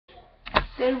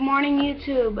Good morning,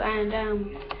 YouTube, and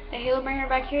the Halo Bringer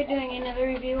back here doing another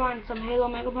review on some Halo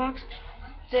Mega Bloks.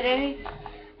 Today,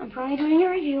 I'm probably doing a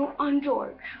review on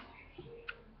Jorge,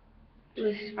 who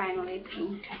is finally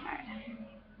being tired.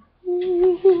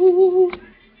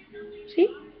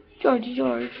 See?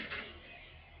 Jorge.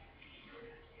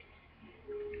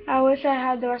 I wish I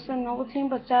had the rest of the noble team,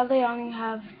 but sadly I only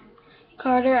have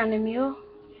Carter and Emil.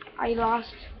 I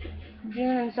lost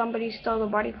June and somebody stole the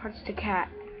body parts to Cat.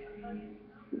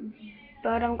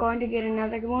 But I'm going to get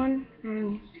another one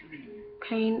and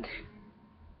paint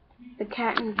the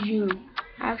Cat and June.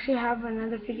 I actually have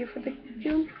another figure for the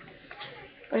June,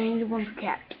 but I need one for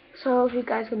Cat. So if you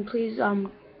guys can please ship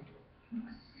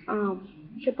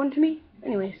one to me.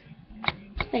 Anyways,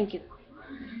 thank you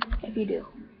if you do.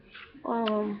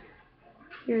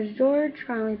 Here's Jorge,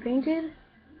 finally painted.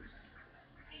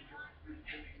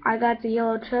 I got the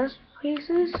yellow chest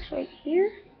pieces right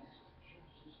here.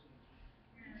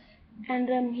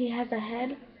 And he has a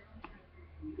head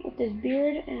with his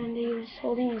beard, and he's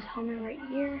holding his helmet right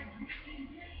here,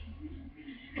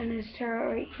 and his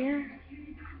turret right here.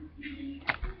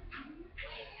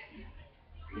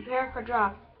 Prepare for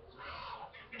drop.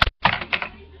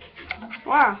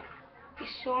 Wow, he's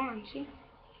so on, see?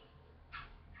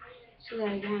 Let's do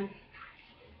that again.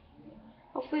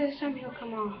 Hopefully this time he'll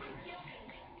come off.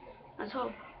 Let's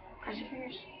hope. Cross your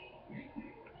fingers.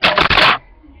 Yes,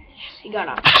 he got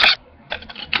off.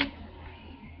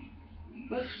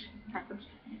 Moves backwards.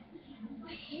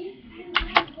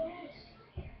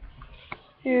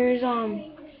 Here's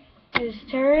his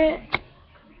turret,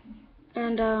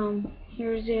 and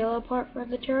here's the yellow part for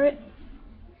the turret.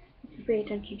 If you pay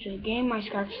attention to the game, I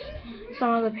scratched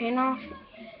some of the paint off,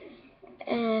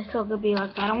 and so it'll be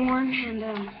like that worn. And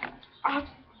off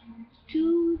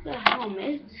to the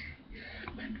helmet.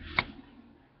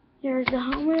 Here's the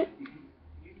helmet.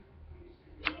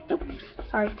 Oops,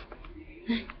 sorry.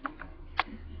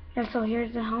 And so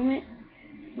here's the helmet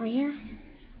right here.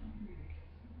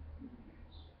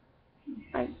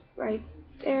 Right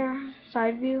there.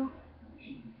 Side view,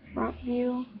 front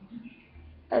view,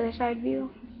 other side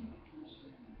view,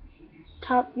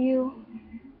 top view,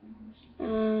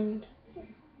 and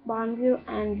bottom view,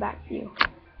 and back view.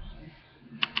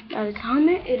 That is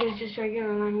helmet. It is just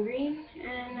regular lime green.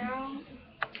 And now,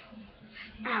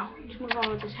 ow, let's move on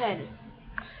with his head.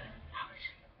 Ouch,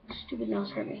 stupid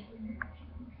nails hurt me.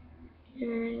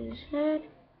 Here's his head.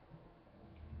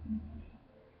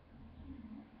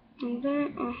 And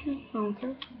then,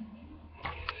 okay.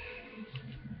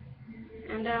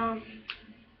 And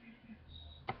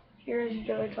here's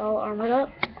Jorge all armored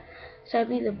up.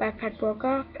 Sadly, the backpack broke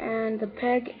off, and the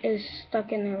peg is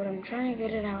stuck in there, but I'm trying to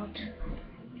get it out.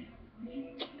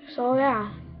 So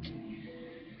yeah,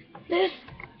 this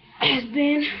has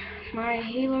been my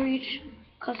Halo Reach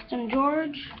custom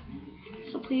Jorge.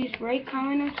 So please rate,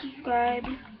 comment, and subscribe,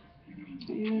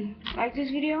 and like this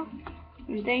video.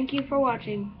 And thank you for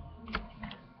watching.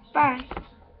 Bye.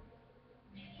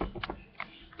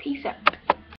 Peace out.